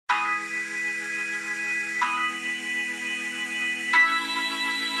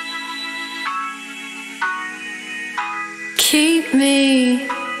Keep me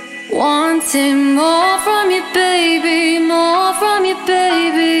wanting more from you, baby, more from you,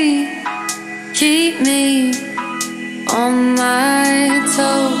 baby. Keep me on my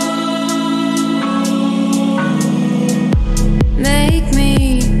toes. Make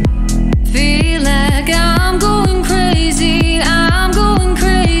me feel like I'm going crazy, I'm going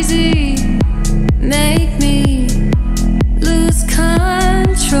crazy. Make me lose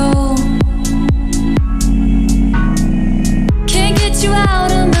control. Can't get you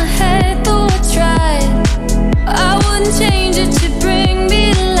out of my head, though I tried. I wouldn't change it to bring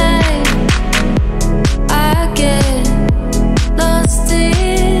me to life. I get lost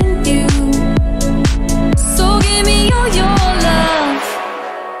in you, so give me all your love.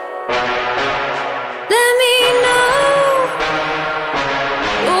 Let me know.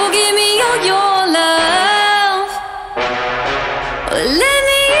 Oh, give me all your love. Let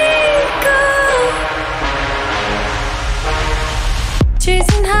me go.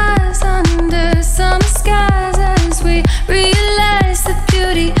 Chasing highs under summer skies as we realize the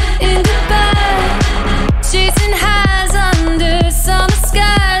beauty in goodbye. Chasing highs under summer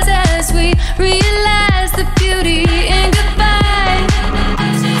skies as we realize the beauty in goodbye.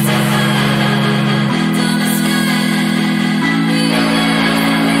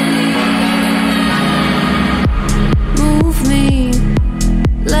 Move me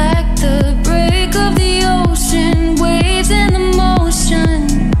like the break of the ocean, waves in the motion.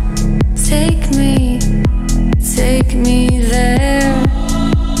 Take me there.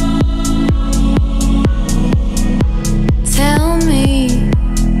 Tell me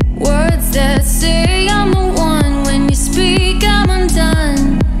words that say I'm the one. When you speak, I'm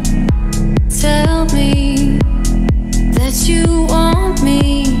undone. Tell me that you want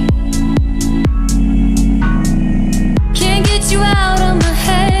me. Can't get you out of my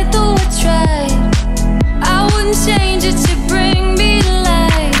head, though I tried. I wouldn't change it to bring me to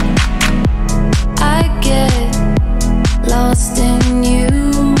life. I get lost in you,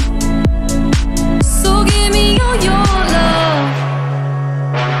 so give me all your love.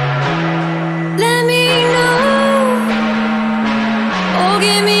 Let me know. Oh,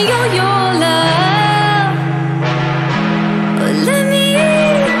 give me all your love. Let me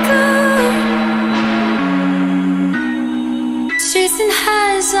go. Chasing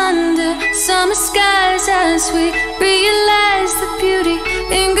highs under summer skies as we realize the beauty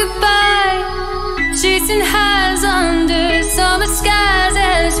in goodbye. Chasing highs